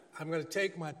I'm going to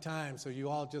take my time, so you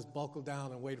all just buckle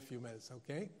down and wait a few minutes,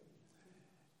 okay?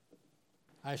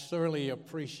 I certainly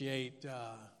appreciate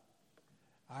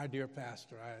our dear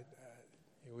pastor.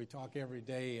 We talk every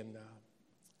day, and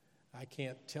I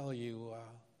can't tell you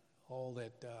all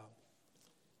that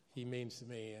he means to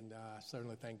me, and I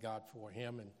certainly thank God for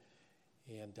him.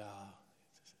 And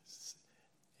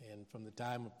from the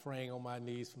time of praying on my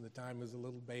knees, from the time he was a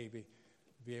little baby,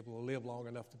 to be able to live long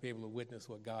enough to be able to witness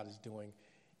what God is doing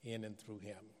in and through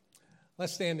him.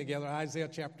 Let's stand together. Isaiah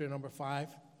chapter number 5.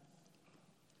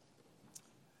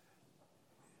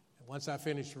 And once I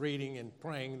finish reading and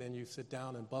praying, then you sit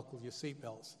down and buckle your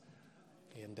seatbelts.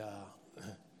 And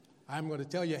I'm going to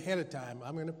tell you ahead of time,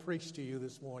 I'm going to preach to you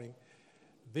this morning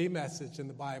the message in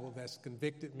the Bible that's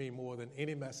convicted me more than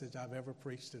any message I've ever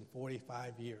preached in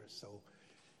 45 years. So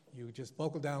you just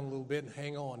buckle down a little bit and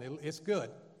hang on. It's good.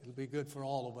 It'll be good for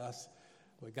all of us.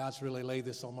 But God's really laid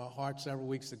this on my heart several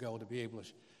weeks ago to be able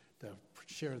to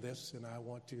share this, and I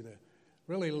want you to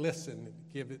really listen and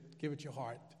give it your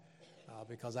heart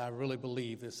because I really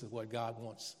believe this is what God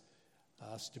wants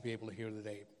us to be able to hear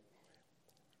today.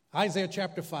 Isaiah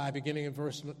chapter 5, beginning in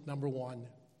verse number 1.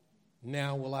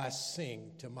 Now will I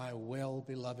sing to my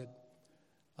well-beloved,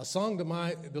 a song to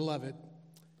my beloved,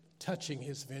 touching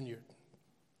his vineyard.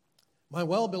 My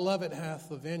well-beloved hath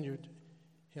a vineyard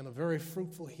in a very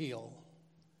fruitful hill,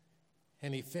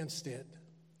 and he fenced it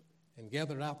and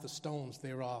gathered out the stones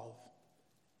thereof,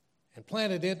 and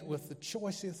planted it with the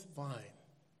choicest vine,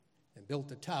 and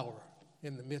built a tower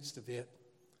in the midst of it,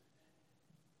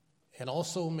 and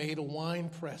also made a wine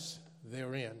press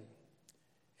therein.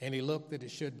 And he looked that it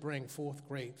should bring forth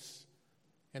grapes,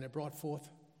 and it brought forth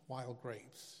wild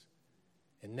grapes.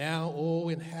 And now, O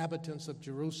inhabitants of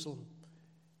Jerusalem,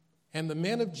 and the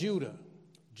men of Judah,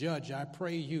 judge, I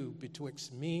pray you,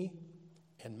 betwixt me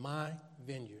and my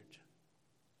vineyard.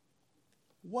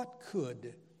 What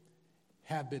could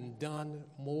have been done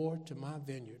more to my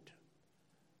vineyard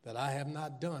that I have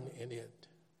not done in it?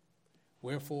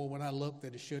 Wherefore, when I looked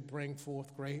that it should bring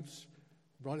forth grapes,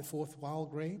 brought it forth wild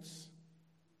grapes.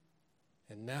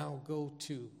 And now go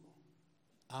to,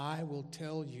 I will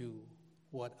tell you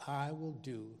what I will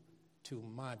do to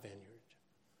my vineyard.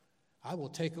 I will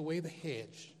take away the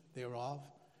hedge thereof,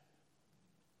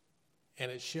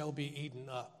 and it shall be eaten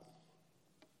up,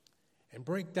 and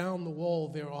break down the wall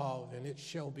thereof, and it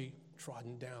shall be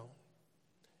trodden down.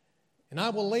 And I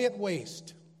will lay it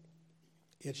waste,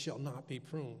 it shall not be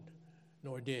pruned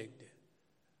nor digged,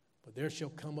 but there shall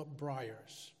come up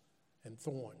briars and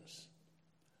thorns.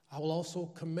 I will also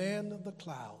command the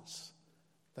clouds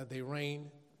that they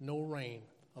rain no rain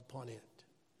upon it.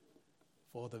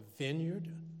 For the vineyard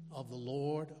of the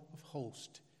Lord of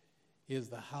hosts is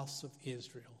the house of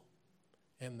Israel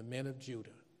and the men of Judah,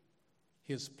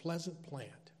 his pleasant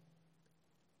plant.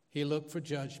 He looked for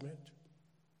judgment,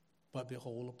 but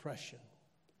behold oppression.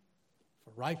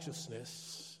 For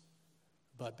righteousness,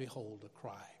 but behold a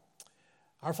cry.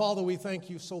 Our Father, we thank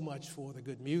you so much for the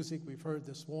good music we've heard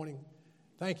this morning.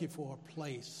 Thank you for a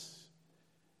place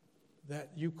that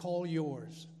you call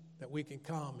yours, that we can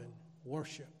come and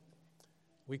worship.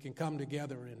 We can come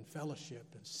together in fellowship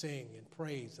and sing and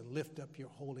praise and lift up your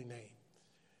holy name.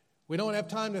 We don't have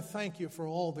time to thank you for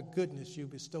all the goodness you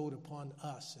bestowed upon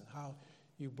us and how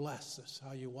you bless us,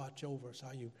 how you watch over us,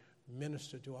 how you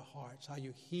minister to our hearts, how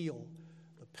you heal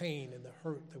the pain and the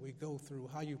hurt that we go through,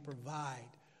 how you provide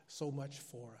so much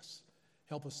for us.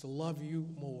 Help us to love you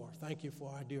more. Thank you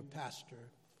for our dear pastor,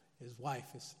 his wife,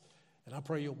 and I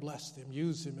pray you'll bless them.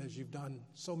 Use him as you've done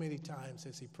so many times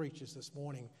as he preaches this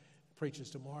morning, preaches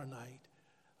tomorrow night.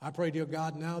 I pray, dear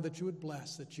God, now that you would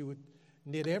bless, that you would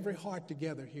knit every heart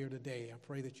together here today. I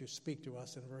pray that you speak to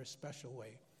us in a very special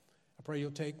way. I pray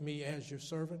you'll take me as your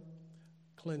servant,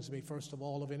 cleanse me first of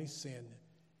all of any sin,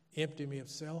 empty me of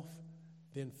self,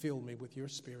 then fill me with your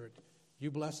spirit.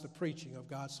 You bless the preaching of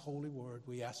God's holy word.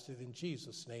 We ask it in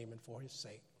Jesus' name and for his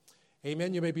sake.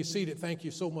 Amen. You may be seated. Thank you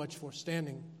so much for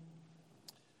standing.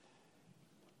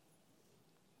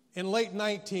 In late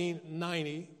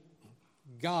 1990,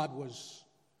 God was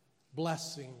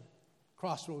blessing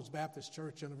Crossroads Baptist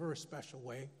Church in a very special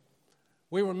way.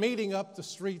 We were meeting up the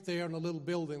street there in a little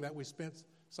building that we spent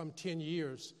some 10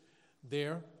 years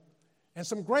there. And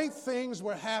some great things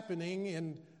were happening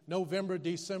in November,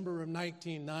 December of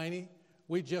 1990.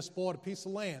 We just bought a piece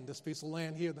of land, this piece of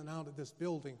land here that now that this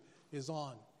building is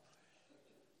on.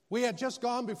 We had just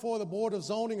gone before the Board of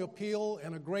Zoning Appeal,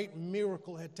 and a great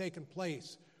miracle had taken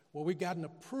place where we gotten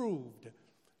approved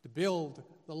to build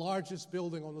the largest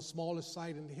building on the smallest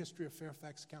site in the history of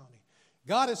Fairfax County.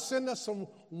 God has sent us some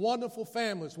wonderful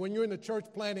families. When you're in the church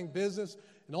planting business,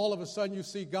 and all of a sudden you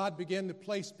see God begin to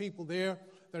place people there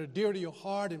that are dear to your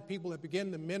heart, and people that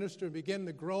begin to minister, begin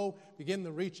to grow, begin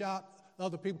to reach out to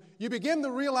other people. You begin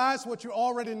to realize what you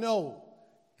already know.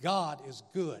 God is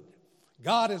good.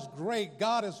 God is great.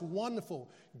 God is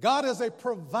wonderful. God is a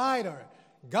provider.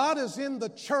 God is in the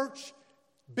church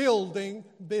building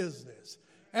business.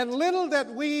 And little that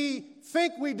we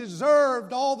think we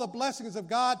deserved all the blessings of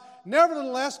God,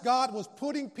 nevertheless, God was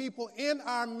putting people in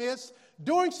our midst,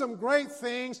 doing some great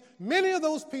things. Many of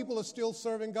those people are still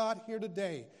serving God here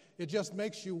today. It just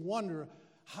makes you wonder,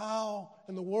 how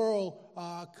in the world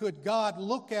could God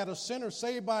look at a sinner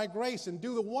saved by grace and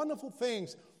do the wonderful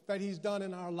things that he's done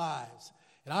in our lives?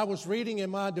 And I was reading in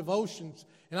my devotions,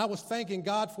 and I was thanking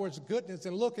God for his goodness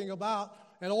and looking about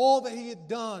and all that he had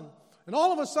done. And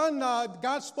all of a sudden,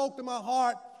 God spoke to my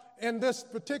heart, and this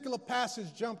particular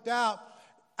passage jumped out.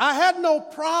 I had no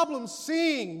problem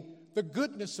seeing the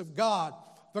goodness of God,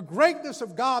 the greatness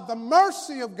of God, the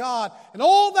mercy of God, and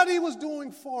all that he was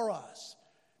doing for us.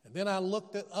 And then I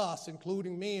looked at us,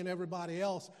 including me and everybody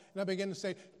else, and I began to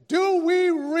say, do we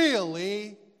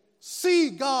really see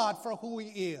God for who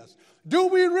he is? Do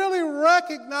we really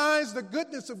recognize the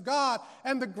goodness of God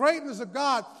and the greatness of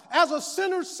God? As a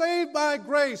sinner saved by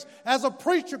grace, as a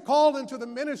preacher called into the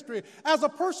ministry, as a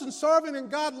person serving in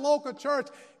God's local church,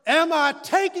 am I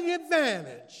taking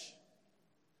advantage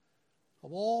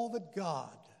of all that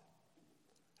God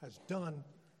has done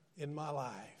in my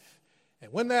life?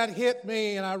 And when that hit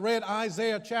me, and I read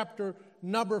Isaiah chapter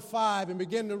number 5 and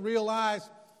began to realize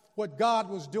what God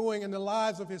was doing in the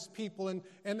lives of his people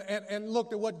and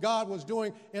looked at what God was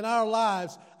doing in our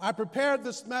lives, I prepared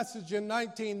this message in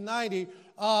 1990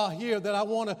 here that I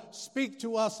want to speak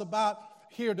to us about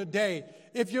here today.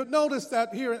 If you notice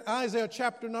that here in Isaiah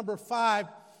chapter number 5,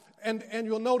 and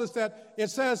you'll notice that it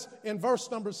says in verse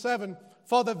number 7,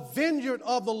 for the vineyard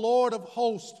of the Lord of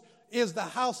hosts is the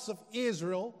house of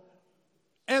Israel,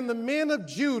 and the men of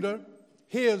Judah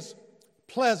his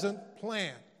pleasant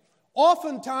plant.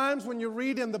 Oftentimes, when you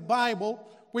read in the Bible,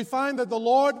 we find that the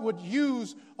Lord would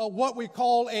use what we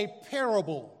call a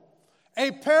parable.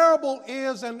 A parable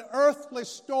is an earthly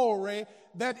story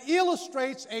that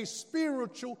illustrates a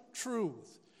spiritual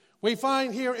truth. We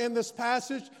find here in this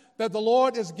passage that the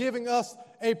Lord is giving us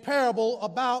a parable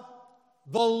about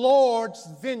the Lord's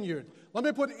vineyard. Let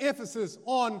me put emphasis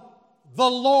on the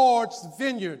Lord's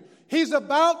vineyard. He's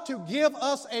about to give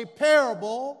us a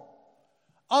parable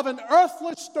of an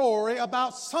earthly story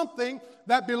about something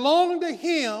that belonged to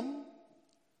him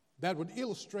that would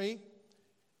illustrate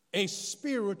a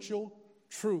spiritual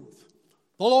truth.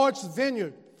 The Lord's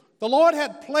vineyard. The Lord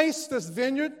had placed this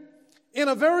vineyard in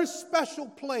a very special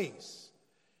place,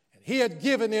 and he had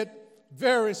given it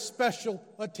very special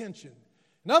attention.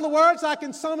 In other words, I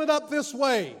can sum it up this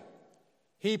way.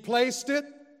 He placed it,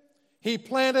 he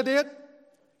planted it,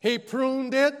 he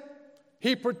pruned it,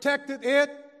 he protected it,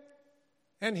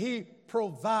 and he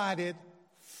provided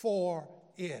for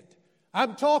it.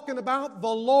 I'm talking about the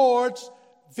Lord's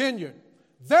vineyard.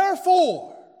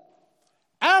 Therefore,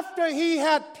 after he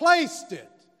had placed it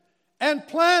and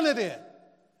planted it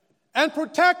and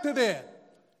protected it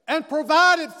and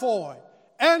provided for it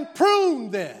and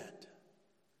pruned it,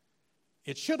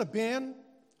 it should have been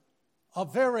a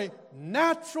very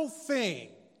natural thing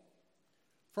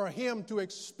for him to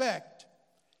expect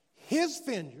his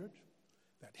vineyard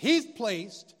that he'd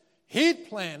placed, he'd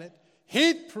planted,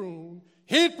 he'd pruned,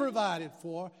 he'd provided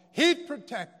for, he'd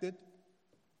protected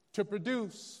to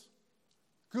produce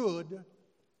good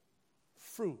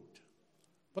fruit.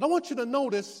 But I want you to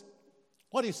notice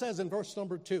what he says in verse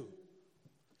number 2.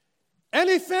 And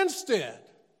he fenced it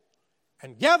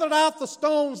and gathered out the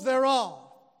stones thereof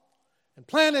and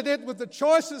planted it with the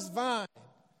choicest vine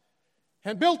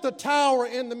and built a tower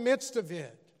in the midst of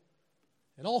it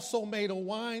and also made a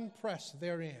wine press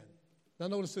therein. Now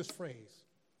notice this phrase.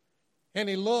 And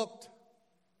he looked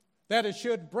that it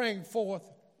should bring forth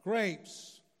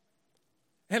grapes,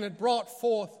 and it brought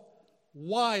forth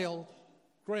wild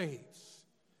grapes.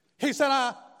 He said,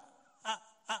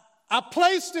 I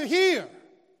placed it here.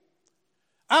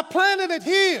 I planted it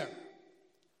here.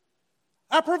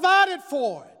 I provided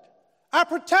for it. I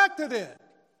protected it.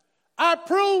 I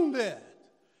pruned it.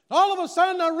 All of a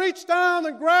sudden, I reached down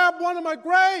and grabbed one of my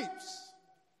grapes.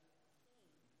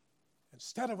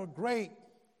 Instead of a grape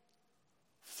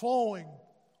flowing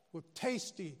with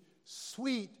tasty,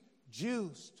 sweet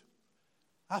juice,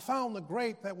 I found the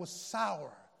grape that was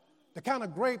sour, the kind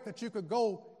of grape that you could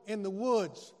go in the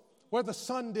woods where the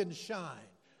sun didn't shine,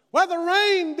 where the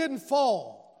rain didn't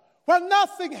fall, where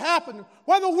nothing happened,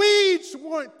 where the weeds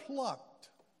weren't plucked.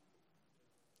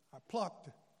 I plucked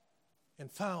and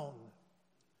found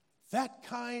that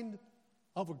kind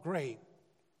of a grape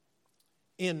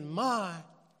in my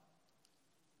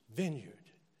vineyard.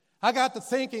 I got to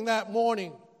thinking that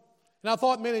morning, and I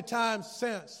thought many times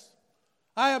since,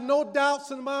 I have no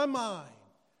doubts in my mind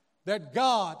that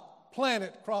God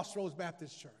planted Crossroads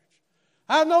Baptist Church.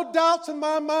 I have no doubts in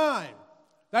my mind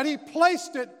that He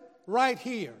placed it right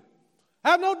here.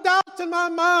 I have no doubts in my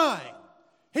mind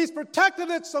He's protected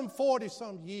it some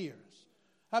 40-some years.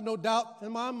 I have no doubt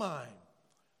in my mind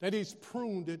that He's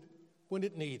pruned it when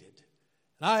it needed.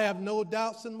 And I have no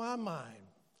doubts in my mind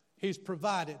He's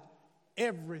provided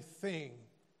everything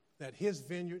that His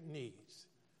vineyard needs.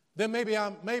 Then maybe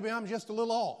I'm just a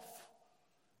little off.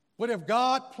 But if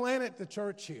God planted the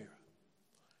church here,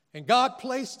 and God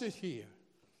placed it here,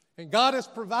 and God has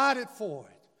provided for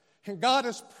it, and God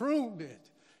has pruned it,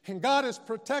 and God has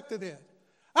protected it,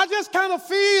 I just kind of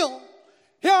feel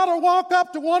He ought to walk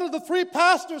up to one of the three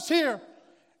pastors here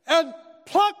and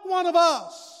pluck one of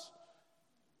us,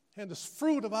 and the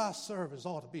fruit of our service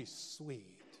ought to be sweet.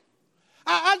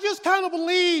 I just kind of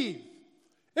believe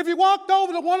if He walked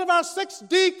over to one of our 6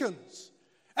 deacons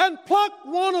and plucked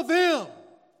one of them,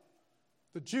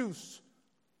 the juice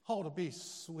ought to be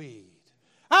sweet.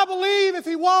 I believe if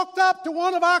He walked up to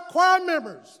one of our choir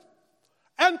members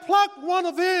and plucked one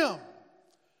of them,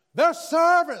 their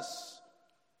service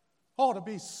ought to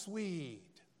be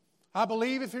sweet. I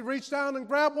believe if He reached down and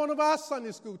grabbed one of our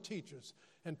Sunday school teachers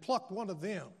and plucked one of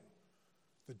them,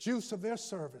 the juice of their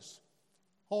service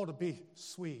ought to be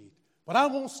sweet. But I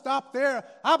won't stop there.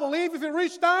 I believe if He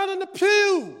reached down in the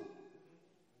pew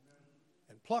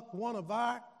and plucked one of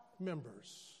our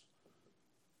members,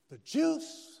 the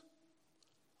juice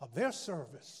of their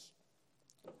service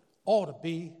ought to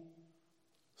be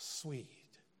sweet.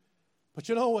 But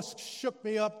you know what shook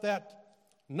me up that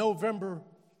November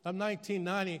of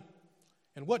 1990,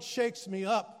 and what shakes me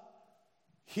up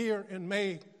here in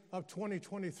May of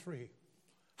 2023?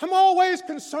 I'm always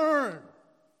concerned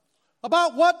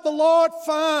about what the Lord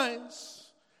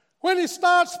finds when He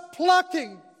starts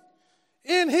plucking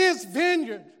in His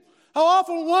vineyard. I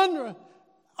often wonder,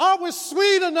 are we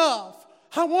sweet enough?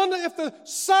 I wonder if the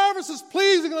service is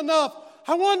pleasing enough.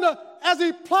 I wonder as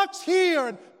He plucks here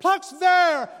and plucks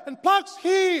there and plucks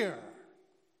here.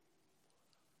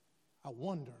 I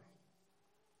wonder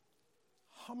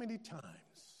how many times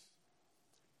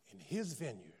in His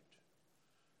vineyard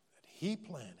that He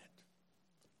planted,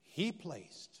 He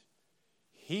placed,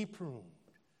 He pruned,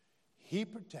 He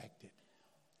protected,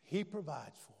 He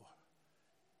provides for,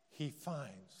 He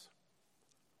finds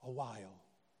a wild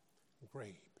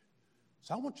grape.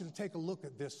 So I want you to take a look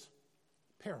at this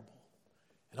parable.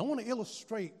 And I want to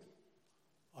illustrate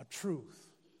a truth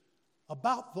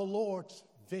about the Lord's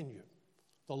vineyard.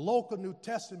 The local New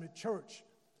Testament church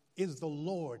is the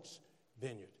Lord's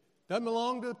vineyard. Doesn't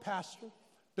belong to the pastor,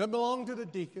 doesn't belong to the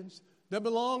deacons, doesn't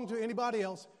belong to anybody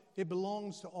else. It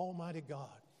belongs to Almighty God.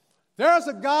 There's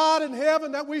a God in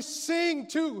heaven that we sing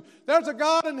to. There's a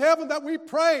God in heaven that we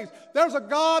praise. There's a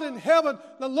God in heaven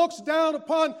that looks down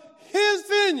upon His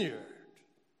vineyard.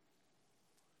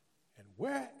 And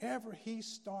wherever He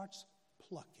starts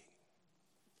plucking,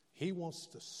 He wants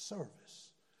the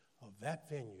service of that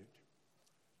vineyard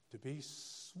to be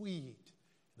sweet.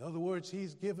 In other words,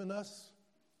 He's given us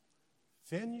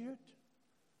vineyard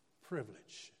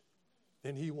privilege.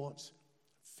 Then He wants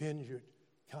vineyard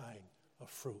kind of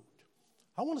fruit.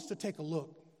 I want us to take a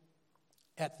look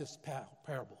at this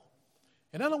parable.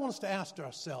 And then I want us to ask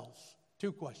ourselves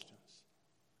 2 questions.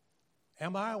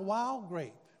 Am I a wild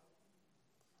grape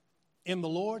in the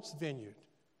Lord's vineyard?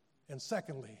 And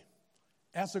secondly,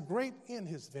 as a grape in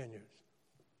His vineyard,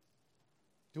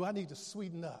 do I need to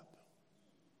sweeten up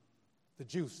the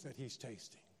juice that He's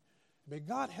tasting? May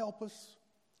God help us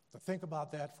to think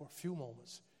about that for a few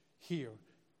moments here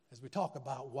as we talk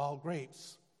about wild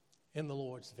grapes in the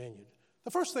Lord's vineyard. The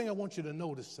first thing I want you to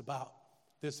notice about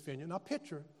this vineyard, now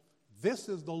picture, this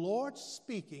is the Lord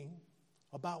speaking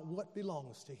about what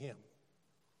belongs to Him.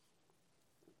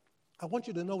 I want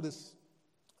you to notice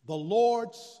the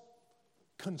Lord's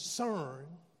concern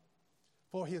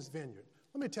for His vineyard.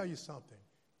 Let me tell you something.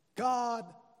 God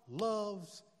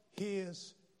loves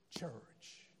His church.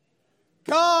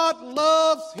 God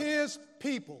loves His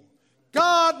people.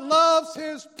 God loves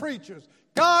His preachers.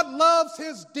 God loves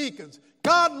His deacons.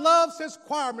 God loves His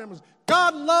choir members.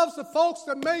 God loves the folks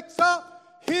that makes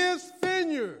up His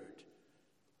vineyard.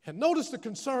 And notice the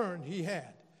concern He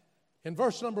had. In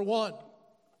verse number 1,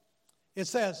 it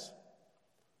says,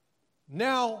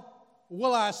 "Now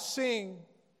will I sing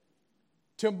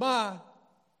to my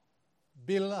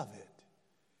beloved."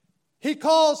 He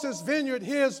calls His vineyard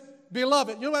His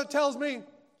beloved. You know what it tells me?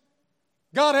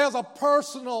 God has a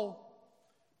personal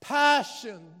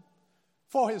passion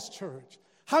for his church.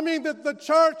 I mean, that the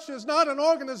church is not an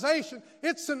organization,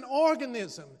 it's an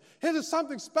organism. It is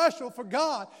something special for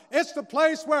God. It's the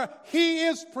place where he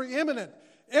is preeminent.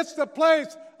 It's the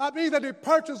place, that he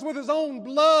purchased with his own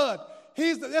blood.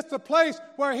 It's the place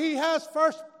where he has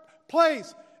first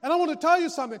place. And I want to tell you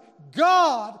something.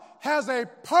 God has a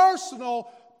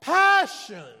personal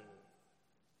passion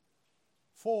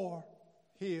for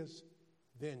his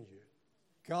vineyard.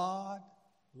 God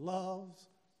loves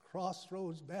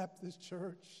Crossroads Baptist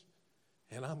Church,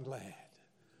 and I'm glad.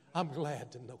 I'm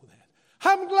glad to know that.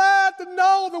 I'm glad to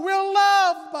know that we're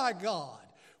loved by God.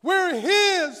 We're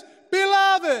his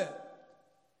beloved.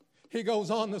 He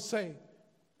goes on to say,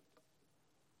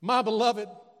 my beloved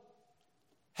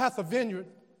hath a vineyard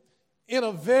in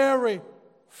a very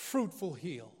fruitful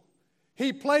hill.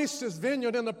 He placed his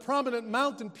vineyard in a prominent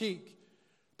mountain peak,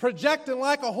 projecting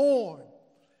like a horn,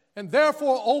 and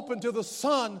therefore open to the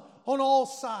sun on all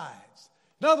sides.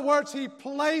 In other words, he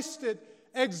placed it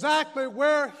exactly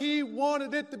where he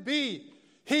wanted it to be.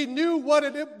 He knew what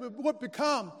it would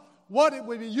become, what it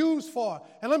would be used for.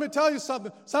 And let me tell you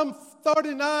something. Some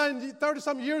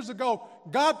 30-some years ago,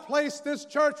 God placed this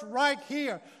church right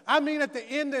here. I mean, at the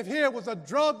end of here was a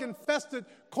drug-infested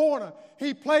corner.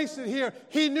 He placed it here.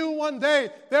 He knew one day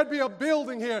there'd be a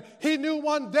building here. He knew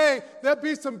one day there'd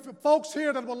be some folks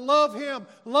here that would love him,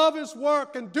 love his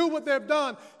work, and do what they've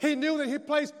done. He knew that he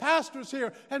placed pastors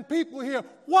here and people here.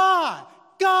 Why?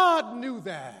 God knew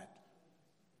that.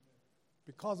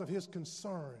 Because of his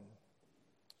concern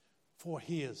for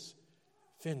his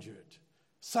vineyard.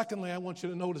 Secondly, I want you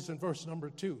to notice in verse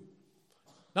number 2,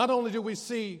 not only do we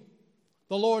see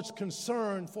the Lord's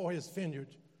concern for his vineyard,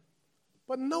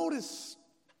 but notice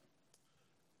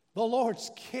the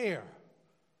Lord's care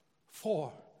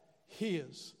for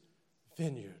his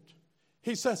vineyard.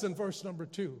 He says in verse number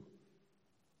 2,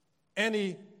 and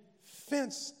he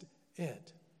fenced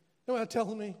it. You know what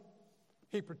telling me?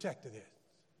 He protected it.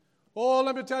 Oh,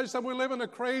 let me tell you something. We live in a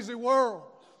crazy world.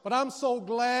 But I'm so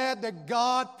glad that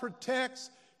God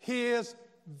protects his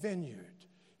vineyard.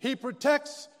 He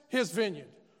protects his vineyard.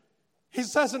 He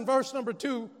says in verse number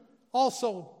 2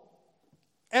 also,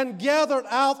 and gathered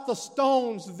out the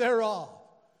stones thereof.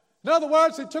 In other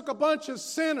words, he took a bunch of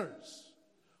sinners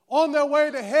on their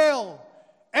way to hell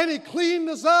and he cleaned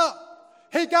us up.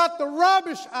 He got the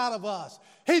rubbish out of us.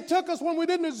 He took us when we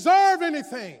didn't deserve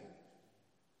anything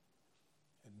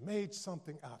and made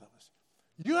something out of us.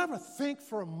 You ever think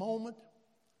for a moment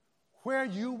where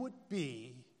you would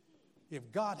be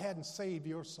if God hadn't saved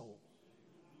your soul?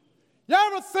 You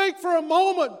ever think for a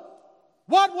moment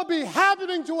what would be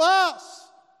happening to us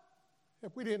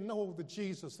if we didn't know the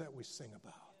Jesus that we sing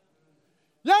about?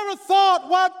 You ever thought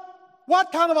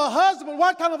what kind of a husband,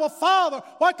 what kind of a father,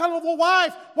 what kind of a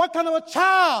wife, what kind of a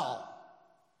child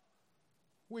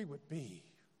we would be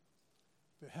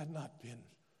if it had not been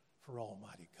for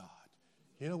Almighty God?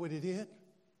 You know what he did?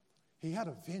 He had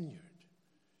a vineyard,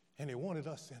 and he wanted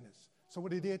us in it. So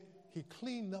what he did, he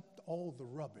cleaned up all the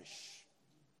rubbish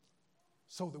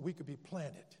so that we could be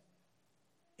planted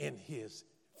in his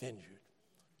vineyard.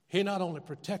 He not only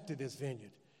protected his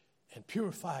vineyard and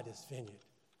purified his vineyard,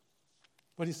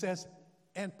 but he says,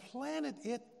 and planted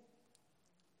it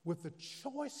with the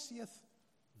choicest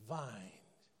vine.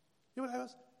 You know what that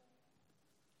was?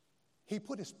 He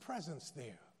put his presence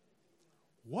there.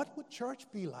 What would church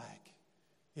be like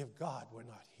if God were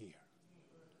not here?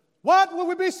 What would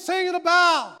we be singing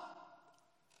about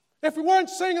if we weren't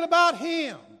singing about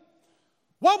him?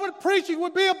 What would preaching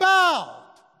would be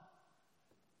about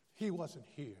if he wasn't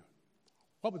here?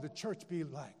 What would the church be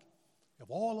like if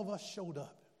all of us showed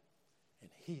up and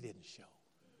he didn't show?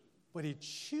 But he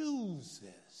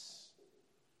chooses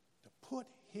to put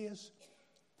his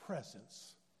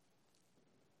presence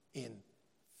in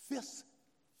this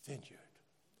vineyard.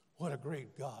 What a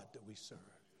great God that we serve.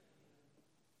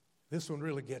 This one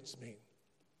really gets me.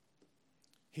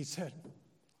 He said,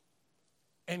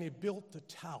 and he built a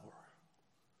tower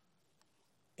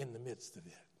in the midst of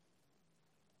it.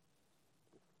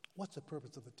 What's the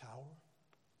purpose of the tower?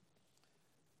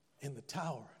 In the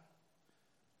tower,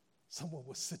 someone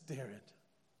would sit there and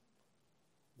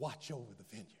watch over the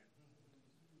vineyard.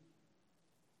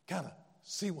 Kind of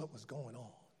see what was going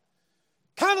on.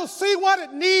 Kind of see what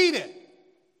it needed.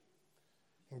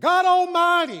 And God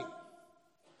Almighty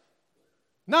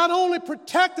not only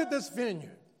protected this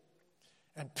vineyard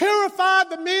and purified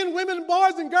the men, women,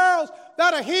 boys, and girls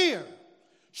that are here,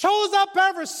 shows up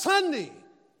every Sunday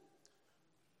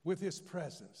with his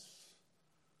presence.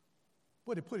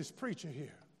 But he put his preacher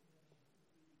here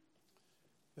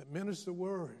that ministers the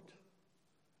word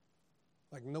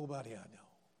like nobody I know.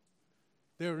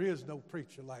 There is no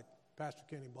preacher like Pastor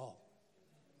Kenny Baldwin.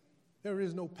 There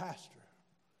is no pastor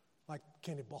like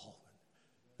Kenny Baldwin.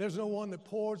 There's no one that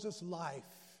pours his life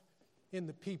in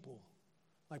the people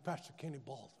like Pastor Kenny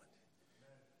Baldwin.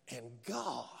 And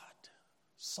God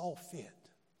saw fit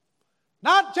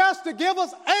not just to give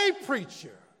us a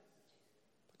preacher,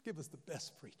 but give us the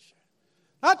best preacher.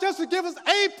 Not just to give us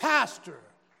a pastor,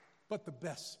 but the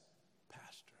best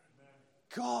pastor.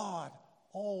 God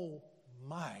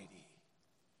Almighty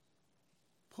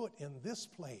put in this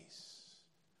place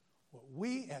what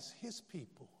we as his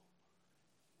people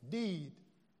need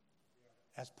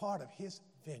as part of his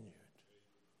vineyard.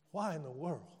 Why in the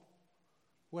world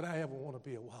would I ever want to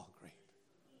be a wild grape?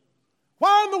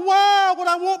 Why in the world would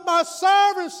I want my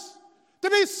service to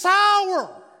be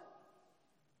sour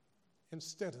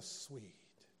instead of sweet?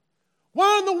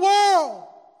 Why in the world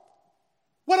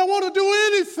would I want to do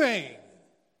anything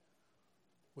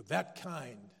with that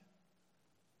kind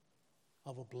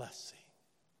of a blessing?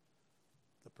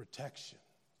 The protection,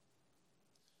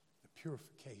 the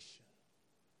purification,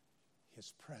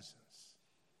 his presence,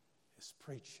 his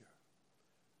preacher.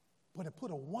 But it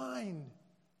put a wine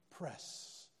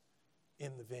press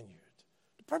in the vineyard.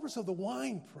 The purpose of the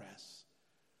wine press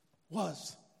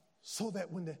was so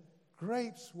that when the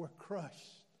grapes were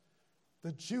crushed,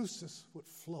 the juices would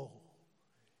flow.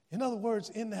 In other words,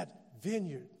 in that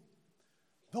vineyard,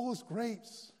 those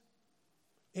grapes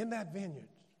in that vineyard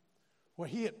where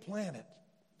he had planted,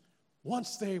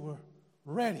 once they were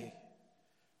ready,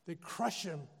 they crush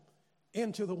them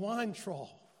into the wine trough,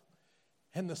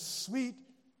 and the sweet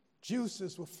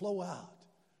juices would flow out.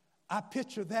 I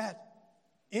picture that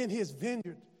in his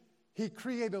vineyard. He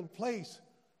created a place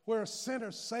where a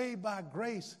sinner saved by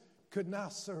grace could now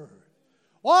serve.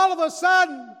 All of a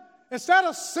sudden, instead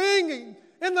of singing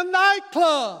in the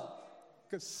nightclub,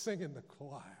 could sing in the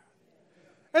choir.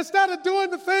 Instead of doing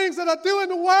the things that I do in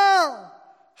the world,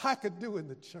 I could do in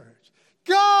the church.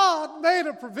 God made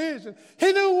a provision.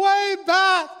 He knew way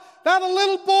back that a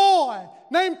little boy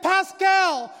named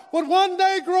Pascal would one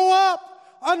day grow up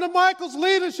under Michael's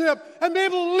leadership and be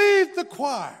able to lead the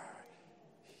choir.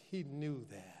 He knew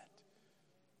that.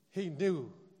 He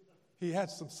knew he had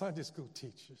some Sunday school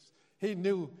teachers. He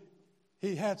knew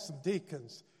he had some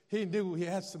deacons. He knew he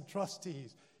had some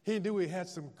trustees. He knew he had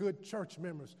some good church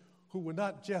members who were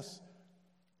not just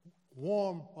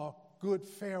warm or good,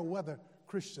 fair weather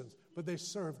Christians, but they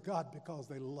served God because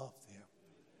they loved him.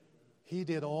 He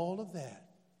did all of that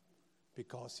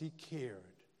because he cared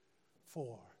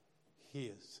for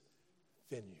his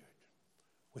vineyard.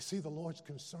 We see the Lord's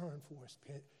concern for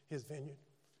his vineyard.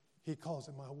 He calls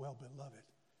it my well-beloved.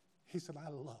 He said, I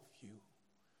love you,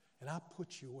 and I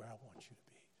put you where I want you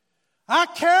to be. I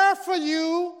care for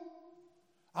you.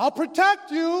 I'll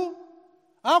protect you.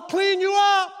 I'll clean you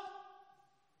up.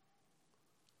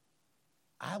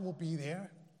 I will be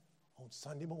there on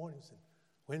Sunday mornings and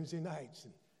Wednesday nights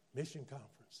and mission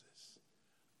conferences.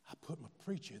 I put my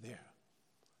preacher there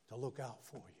to look out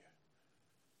for you.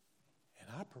 And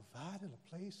I provided a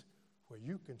place where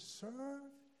you can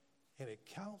serve and it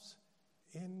counts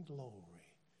in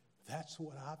glory. That's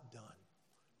what I've done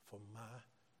for my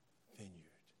vineyard.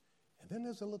 And then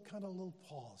there's a little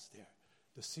pause there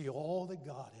to see all that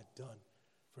God had done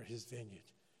for his vineyard.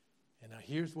 And now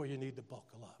here's where you need to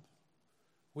buckle up.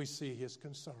 We see his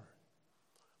concern.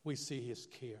 We see his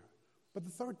care. But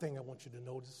the third thing I want you to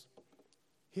notice,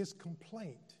 his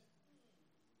complaint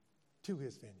to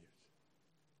his vineyard.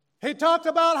 He talked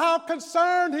about how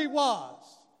concerned he was.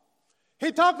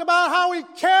 He talked about how he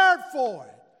cared for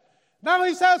it. Now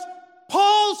he says,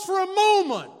 pause for a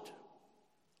moment.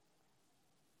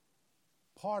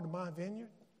 Pardon my vineyard,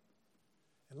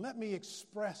 and let me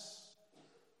express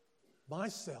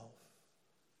myself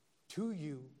to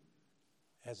you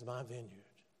as my vineyard.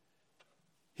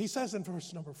 He says in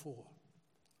verse number 4,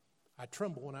 I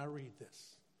tremble when I read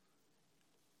this.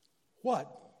 What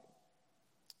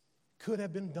could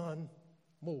have been done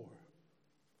more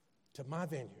to my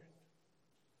vineyard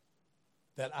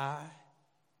that I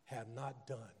have not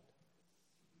done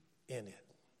in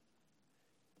it?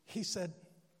 He said,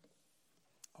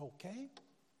 okay,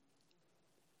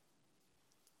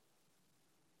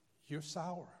 you're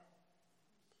sour.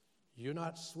 You're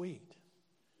not sweet.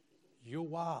 You're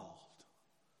wild.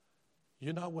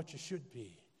 You're not what you should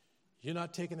be. You're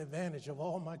not taking advantage of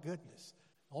all my goodness,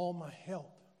 all my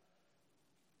help.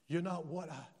 You're not what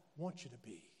I want you to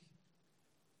be.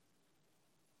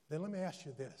 Then let me ask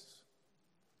you this.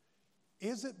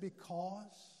 Is it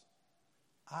because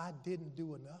I didn't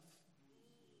do enough?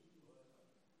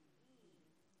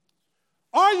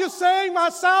 Are you saying my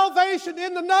salvation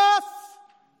isn't enough?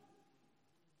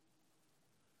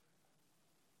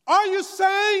 Are you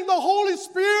saying the Holy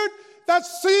Spirit that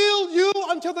sealed you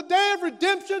until the day of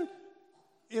redemption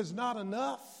is not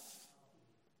enough?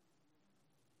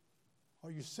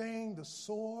 Are you saying the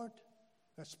sword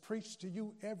that's preached to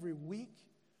you every week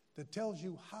that tells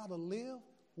you how to live,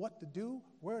 what to do,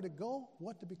 where to go,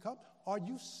 what to become, are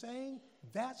you saying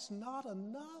that's not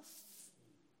enough?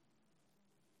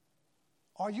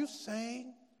 Are you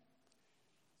saying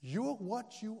you're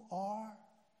what you are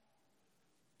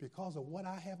because of what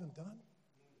I haven't done?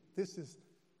 This is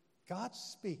God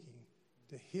speaking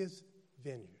to his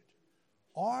vineyard.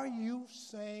 Are you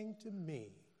saying to me,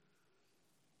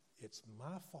 it's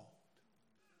my fault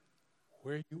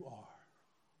where you are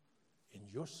in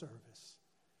your service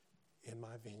in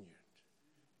my vineyard?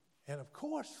 And of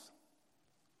course,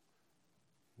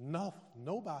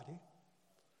 nobody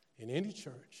in any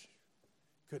church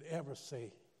could ever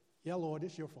say, yeah, Lord,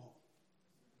 it's your fault.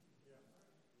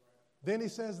 Then he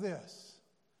says this,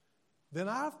 then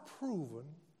I've proven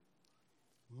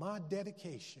my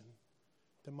dedication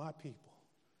to my people.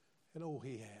 And oh,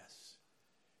 he has.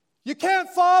 You can't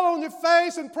fall on your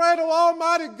face and pray to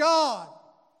Almighty God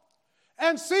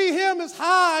and see him as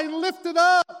high and lifted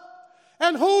up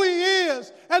and who he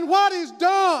is and what he's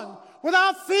done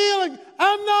without feeling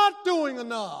I'm not doing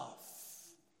enough.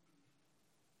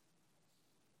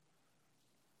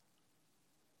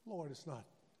 Lord, it's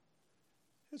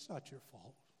not your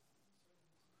fault.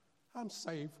 I'm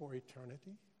saved for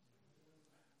eternity.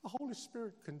 The Holy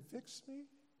Spirit convicts me.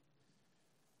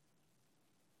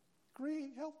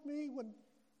 Help me when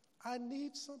I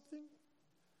need something.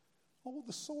 Oh,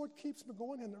 the sword keeps me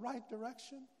going in the right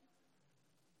direction.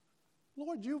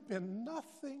 Lord, you've been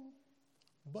nothing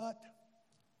but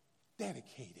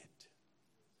dedicated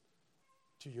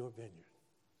to your vineyard.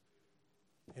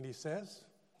 And he says,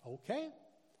 okay,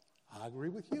 I agree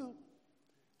with you.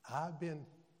 I've been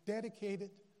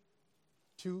dedicated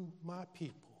to my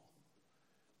people.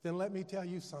 Then let me tell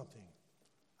you something.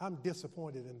 I'm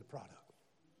disappointed in the product.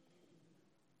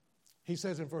 He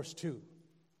says in verse 2,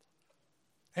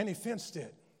 and he fenced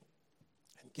it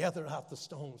and gathered out the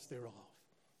stones thereof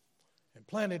and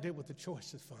planted it with the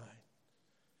choicest vine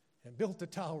and built a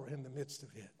tower in the midst of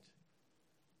it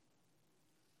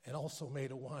and also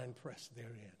made a wine press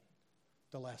therein.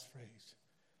 The last phrase.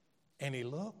 And he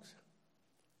looked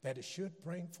that it should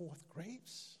bring forth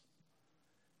grapes,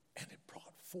 and it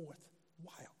brought forth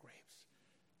wild grapes.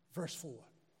 Verse 4,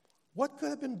 what could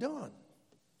have been done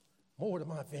more to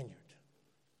my vineyard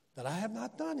that I have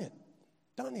not done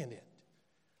in it?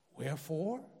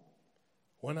 Wherefore,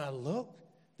 when I looked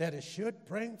that it should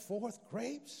bring forth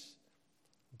grapes,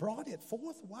 brought it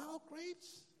forth wild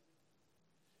grapes?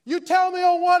 You tell me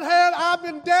on one hand, I've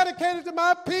been dedicated to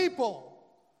my people.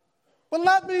 But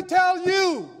let me tell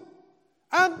you,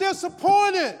 I'm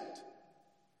disappointed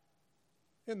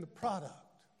in the product.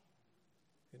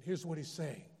 And here's what he's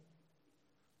saying.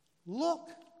 Look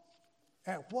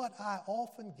at what I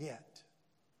often get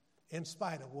in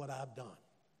spite of what I've done.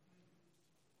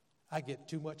 I get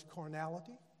too much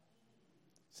carnality.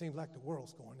 Seems like the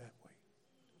world's going that way.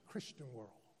 Christian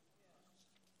world.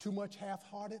 Too much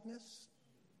half-heartedness.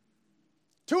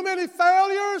 Too many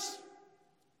failures.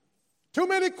 Too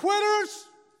many quitters.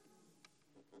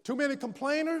 Too many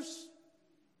complainers.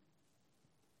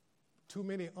 Too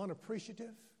many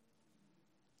unappreciative.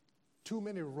 Too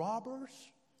many robbers.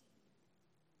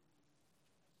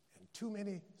 And too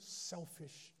many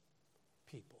selfish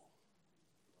people.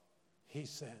 He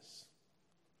says,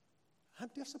 I'm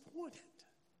disappointed.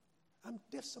 I'm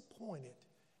disappointed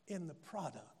in the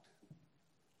product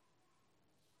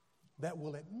that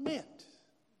will admit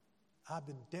I've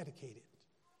been dedicated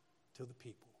to the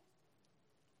people.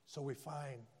 So we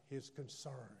find his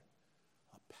concern,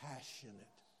 a passionate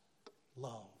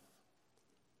love,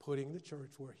 putting the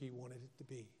church where he wanted it to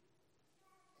be.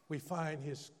 We find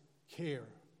his care,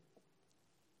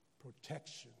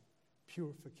 protection,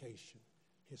 purification,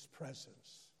 his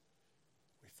presence.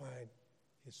 We find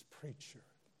his preacher,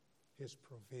 his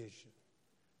provision.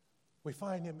 We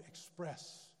find him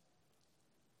express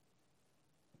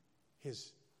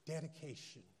his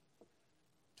dedication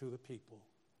to the people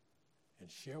and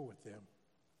share with them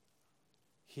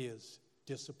his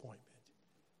disappointment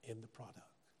in the product.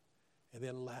 And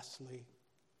then lastly,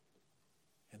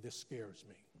 and this scares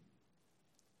me,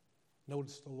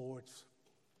 notice the Lord's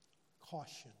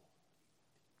caution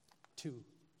to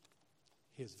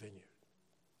his vineyard.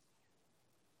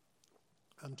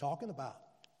 I'm talking about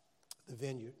the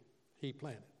vineyard he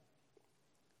planted,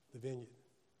 the vineyard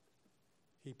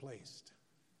he placed,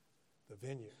 the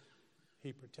vineyard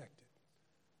he protected,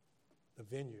 the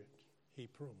vineyard he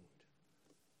pruned,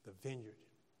 the vineyard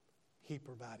he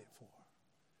provided for.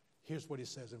 Here's what he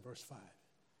says in verse 5.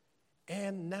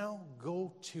 And now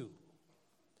go to.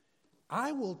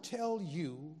 I will tell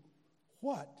you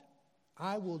what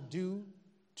I will do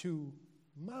to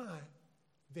my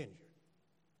vineyard.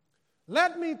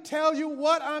 Let me tell you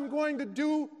what I'm going to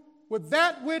do with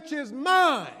that which is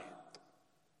mine.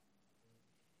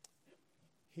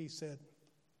 He said,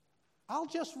 I'll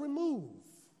just remove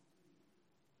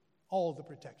all the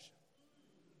protection.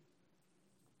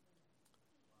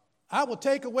 I will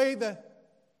take away the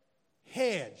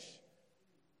hedge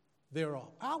thereof.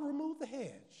 I'll remove the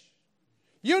hedge.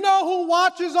 You know who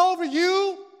watches over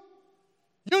you?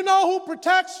 You know who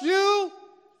protects you?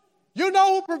 You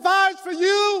know who provides for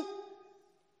you?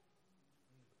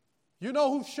 You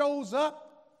know who shows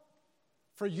up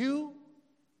for you?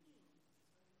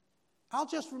 I'll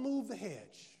just remove the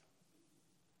hedge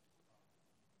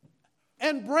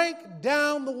and break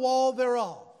down the wall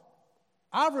thereof.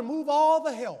 I'll remove all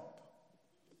the help,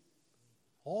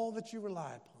 all that you rely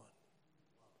upon,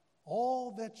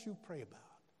 all that you pray about,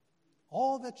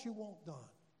 all that you want done.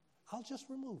 I'll just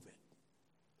remove it.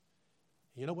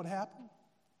 You know what happened?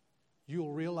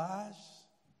 You'll realize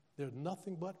there's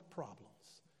nothing but problems,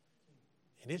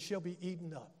 and it shall be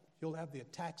eaten up. You'll have the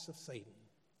attacks of Satan,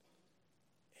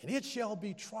 and it shall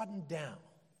be trodden down.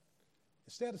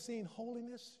 Instead of seeing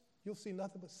holiness, you'll see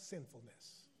nothing but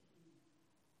sinfulness.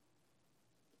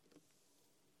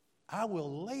 I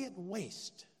will lay it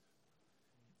waste.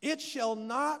 It shall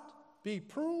not be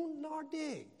pruned nor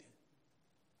digged.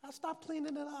 I'll stop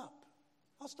cleaning it up.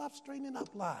 I'll stop straightening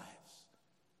up lives.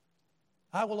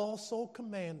 I will also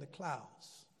command the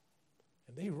clouds,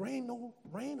 and they rain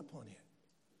upon it.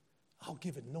 I'll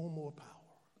give it no more power.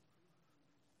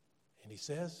 And he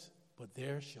says, but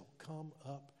there shall come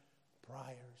up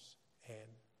briars and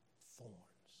thorns.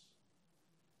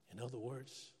 In other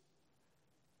words,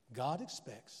 God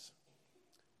expects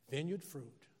vineyard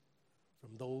fruit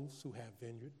from those who have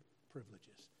vineyard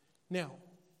privileges. Now,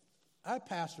 I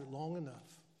pastored long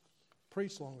enough,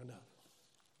 preached long enough,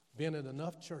 been in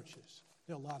enough churches.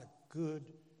 There are a lot of good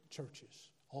churches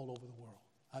all over the world.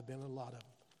 I've been in a lot of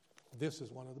them. This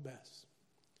is one of the best.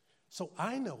 So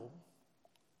I know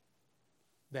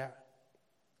that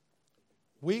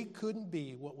we couldn't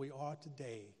be what we are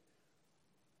today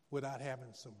without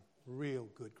having some real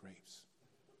good grapes.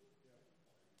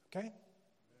 Okay?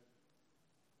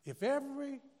 If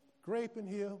every grape in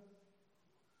here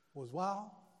was wild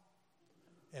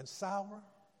and sour,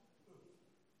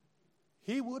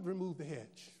 he would remove the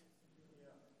hedge.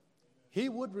 He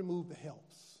would remove the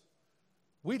helps.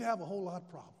 We'd have a whole lot of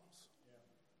problems.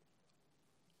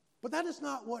 But that is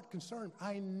not what concerns me.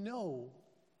 I know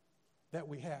that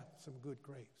we have some good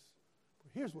grapes.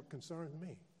 But here's what concerns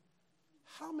me.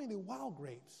 How many wild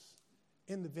grapes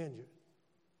in the vineyard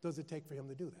does it take for him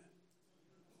to do that?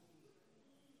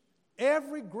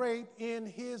 Every grape in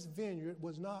his vineyard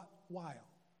was not wild.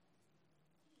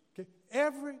 Okay?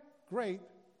 Every grape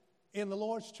in the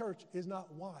Lord's church is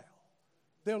not wild.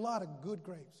 There are a lot of good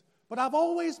grapes. But I've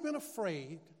always been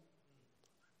afraid,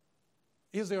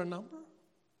 is there a number?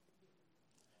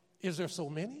 Is there so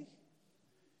many?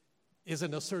 Is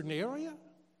it in a certain area?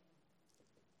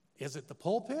 Is it the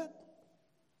pulpit?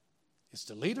 Is it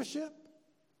the leadership?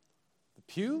 The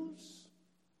pews?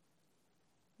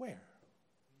 Where?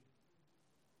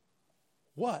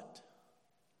 What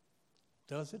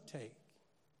does it take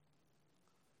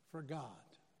for God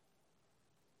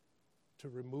to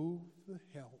remove the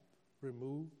help,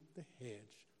 remove the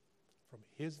hedge from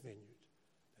his vineyard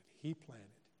that he planted,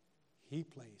 he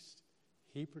placed,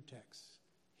 he protects,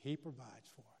 he provides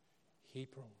for, he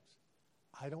prunes?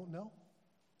 I don't know,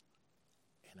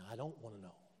 and I don't want to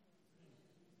know.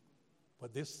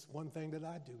 But this one thing that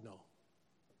I do know,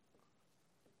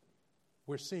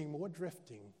 we're seeing more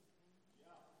drifting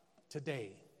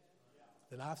today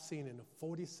than I've seen in the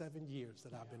 47 years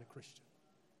that I've been a Christian.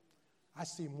 I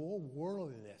see more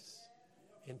worldliness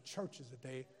in churches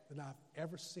today than I've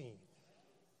ever seen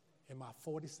in my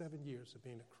 47 years of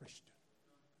being a Christian.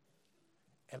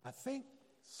 And I think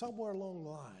somewhere along the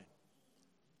line,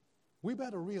 we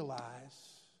better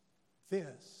realize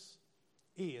this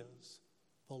is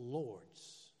the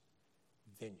Lord's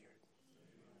vineyard.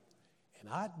 And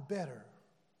I'd better,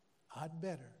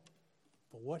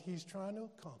 for what he's trying to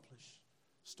accomplish,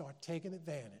 start taking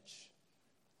advantage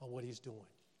of what he's doing.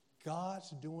 God's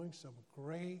doing some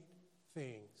great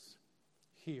things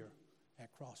here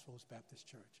at Crossroads Baptist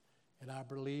Church. And I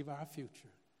believe our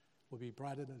future will be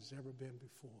brighter than it's ever been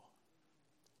before.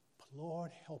 But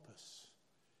Lord, help us.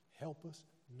 Help us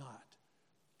not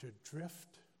to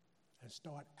drift and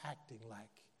start acting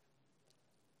like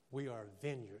we are a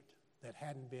vineyard that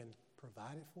hadn't been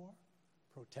provided for,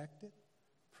 protected,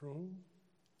 pruned,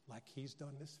 like he's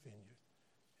done this vineyard.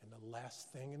 And the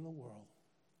last thing in the world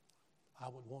I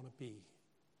would want to be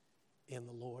in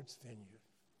the Lord's vineyard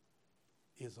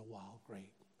is a wild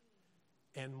grape.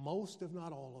 And most, if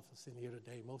not all of us in here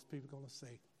today, most people are going to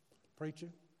say, preacher,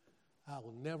 I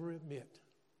will never admit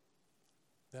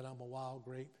that I'm a wild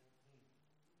grape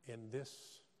in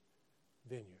this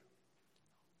vineyard.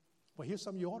 Well, here's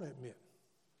something you ought to admit.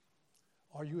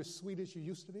 Are you as sweet as you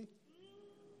used to be?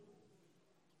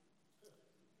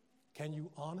 Can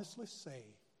you honestly say,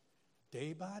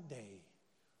 day by day,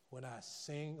 when I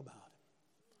sing about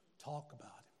him, talk about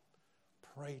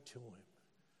him, pray to him,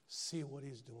 see what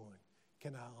he's doing,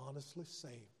 can I honestly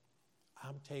say,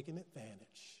 I'm taking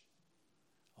advantage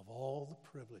of all the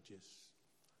privileges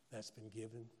that's been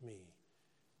given me,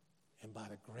 and by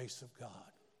the grace of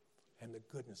God and the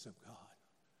goodness of God,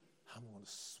 I'm going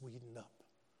to sweeten up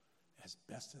as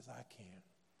best as I can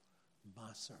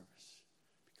my service,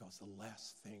 because the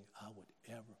last thing I would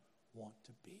ever want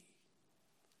to be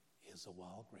is a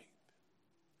wild grape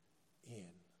in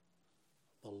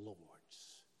the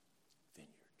Lord's vineyard.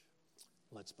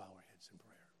 Let's bow our heads in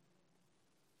prayer.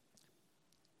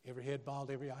 Every head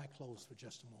bowed, every eye closed for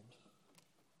just a moment.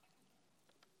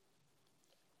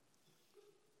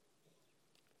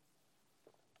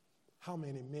 How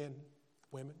many men,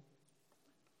 women,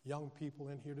 young people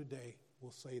in here today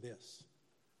will say this?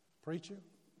 Preacher,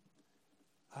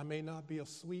 I may not be a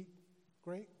sweet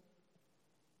grape,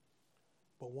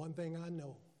 but one thing I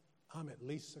know, I'm at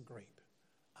least a grape.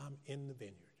 I'm in the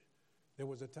vineyard. There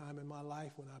was a time in my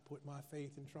life when I put my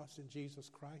faith and trust in Jesus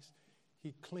Christ.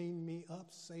 He cleaned me up,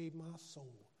 saved my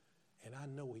soul, and I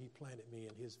know he planted me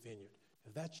in his vineyard.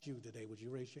 If that's you today, would you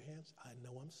raise your hands? I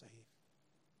know I'm saved.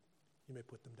 You may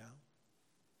put them down.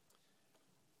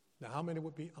 Now, how many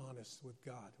would be honest with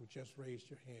God who just raised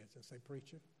your hands and say,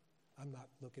 preacher, I'm not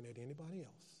looking at anybody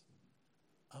else.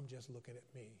 I'm just looking at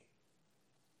me,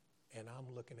 and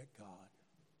I'm looking at God.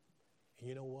 And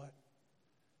you know what?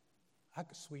 I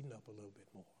could sweeten up a little bit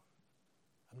more.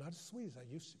 I'm not as sweet as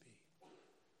I used to be.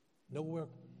 Nowhere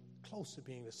close to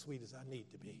being as sweet as I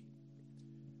need to be.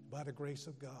 By the grace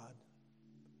of God,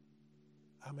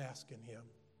 I'm asking him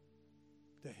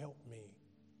to help me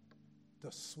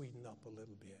to sweeten up a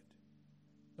little bit.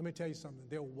 Let me tell you something.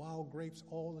 There are wild grapes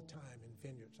all the time in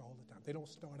vineyards all the time. They don't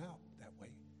start out that way,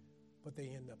 but they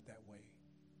end up that way.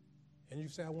 And you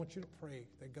say, I want you to pray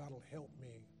that God will help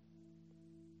me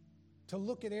to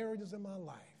look at areas in my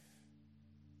life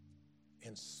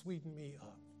and sweeten me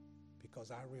up,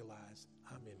 because I realize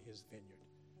I'm in his vineyard.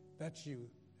 That's you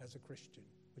as a Christian.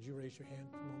 Would you raise your hand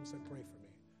for a moment and say, pray for me?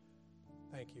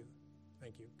 Thank you.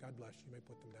 Thank you. God bless you. You may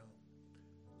put them down.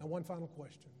 Now, one final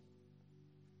question.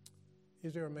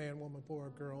 Is there a man, woman, boy, or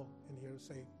girl in here to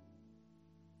say,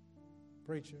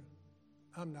 preacher,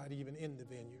 I'm not even in the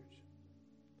vineyard.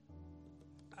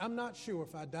 I'm not sure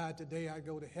if I died today I'd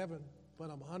go to heaven, but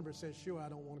I'm 100% sure I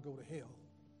don't want to go to hell.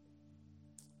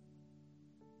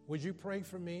 Would you pray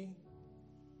for me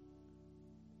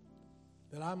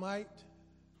that I might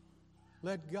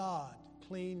let God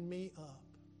clean me up,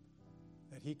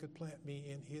 that he could plant me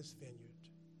in his vineyard?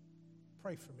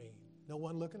 Pray for me. No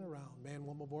one looking around. Man,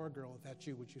 woman, boy, or girl, if that's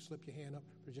you, would you slip your hand up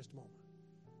for just a moment?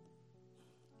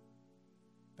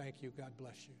 Thank you. God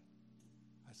bless you.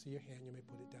 I see your hand. You may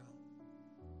put it down.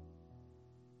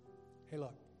 Hey,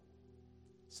 look.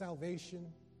 Salvation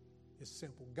is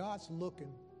simple. God's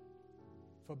looking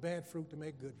for bad fruit to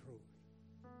make good fruit.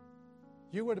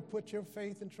 You were to put your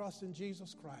faith and trust in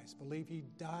Jesus Christ, believe he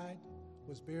died,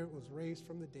 was buried, was raised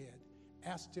from the dead,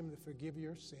 ask him to forgive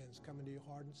your sins, come into your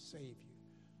heart and save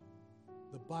you.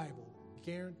 The Bible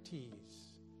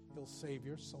guarantees he'll save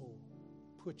your soul,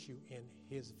 put you in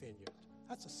his vineyard.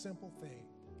 That's a simple thing.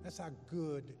 That's how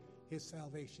good his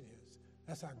salvation is.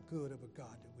 That's how good of a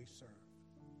God that we serve.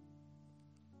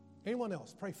 Anyone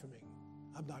else, pray for me.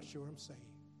 I'm not sure I'm saved.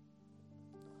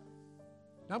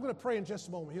 Now, I'm going to pray in just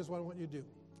a moment. Here's what I want you to do.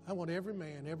 I want every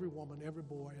man, every woman, every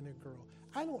boy, and every girl.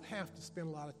 I don't have to spend a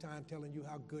lot of time telling you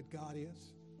how good God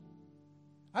is.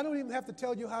 I don't even have to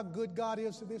tell you how good God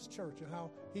is to this church and how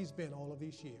he's been all of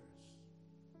these years.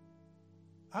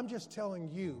 I'm just telling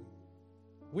you,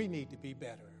 we need to be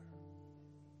better.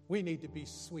 We need to be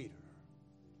sweeter.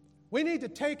 We need to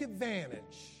take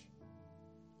advantage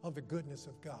of the goodness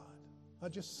of God.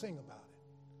 Not just sing about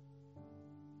it,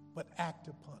 but act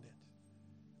upon it.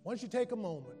 Why don't you take a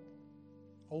moment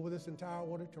over this entire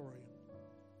auditorium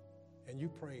and you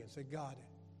pray and say, God,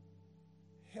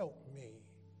 help me,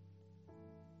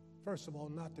 first of all,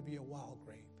 not to be a wild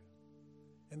grape.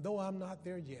 And though I'm not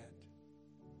there yet,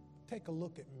 take a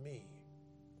look at me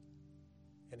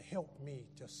and help me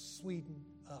to sweeten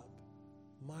up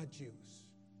my juice.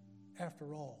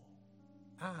 After all,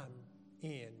 I'm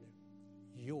in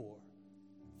your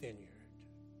vineyard.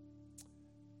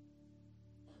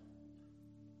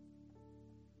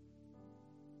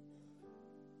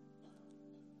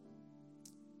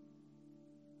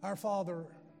 Our Father,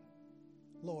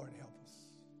 Lord, help us.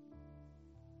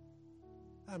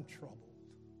 I'm troubled.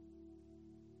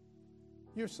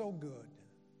 You're so good.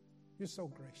 You're so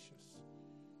gracious.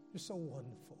 You're so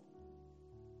wonderful.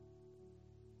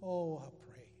 Oh,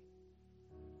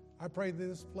 I pray that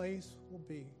this place will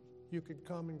be, you could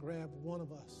come and grab one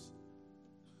of us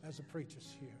as the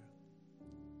preachers here,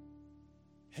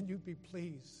 and you'd be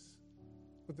pleased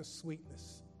with the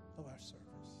sweetness of our service.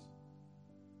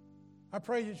 I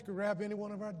pray that you could grab any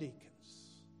one of our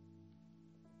deacons,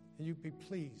 and you'd be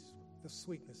pleased with the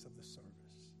sweetness of the service.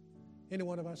 Any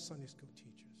one of our Sunday school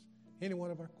teachers, any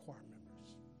one of our choir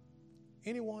members,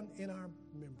 anyone in our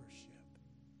membership.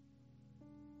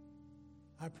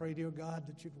 I pray, dear God,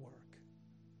 that you'd work.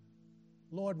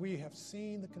 Lord, we have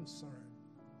seen the concern.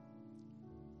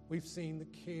 We've seen the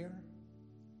care.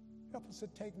 Help us to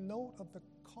take note of the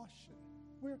caution.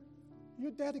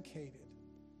 You're dedicated,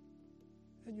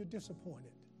 and you're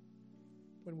disappointed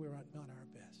when we're not our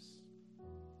best.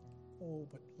 Oh,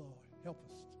 but Lord, help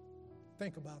us to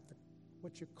think about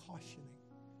what you're cautioning.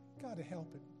 God, to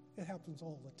help it. It happens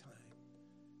all the time.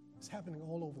 It's happening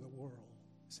all over the world.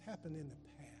 It's happened in the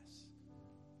past.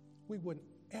 We wouldn't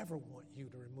ever want you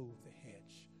to remove the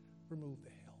hedge, remove the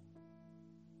help.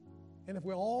 And if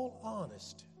we're all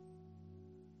honest,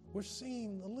 we're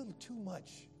seeing a little too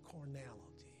much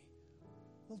carnality,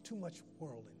 a little too much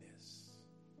worldliness.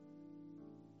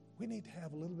 We need to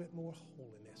have a little bit more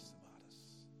holiness about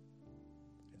us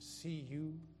and see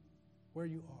you where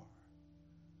you are,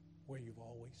 where you've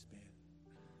always been.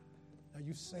 Now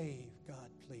you save, God,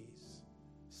 please.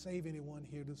 Save anyone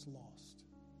here that's lost.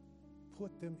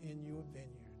 Put them in your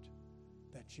vineyard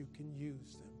that you can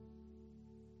use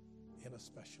them in a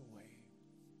special way.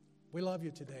 We love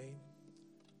you today.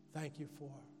 Thank you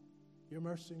for your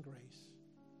mercy and grace.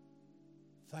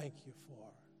 Thank you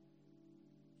for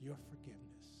your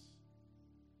forgiveness.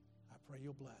 I pray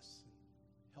you'll bless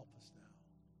and help us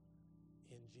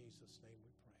now. In Jesus' name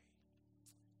we pray.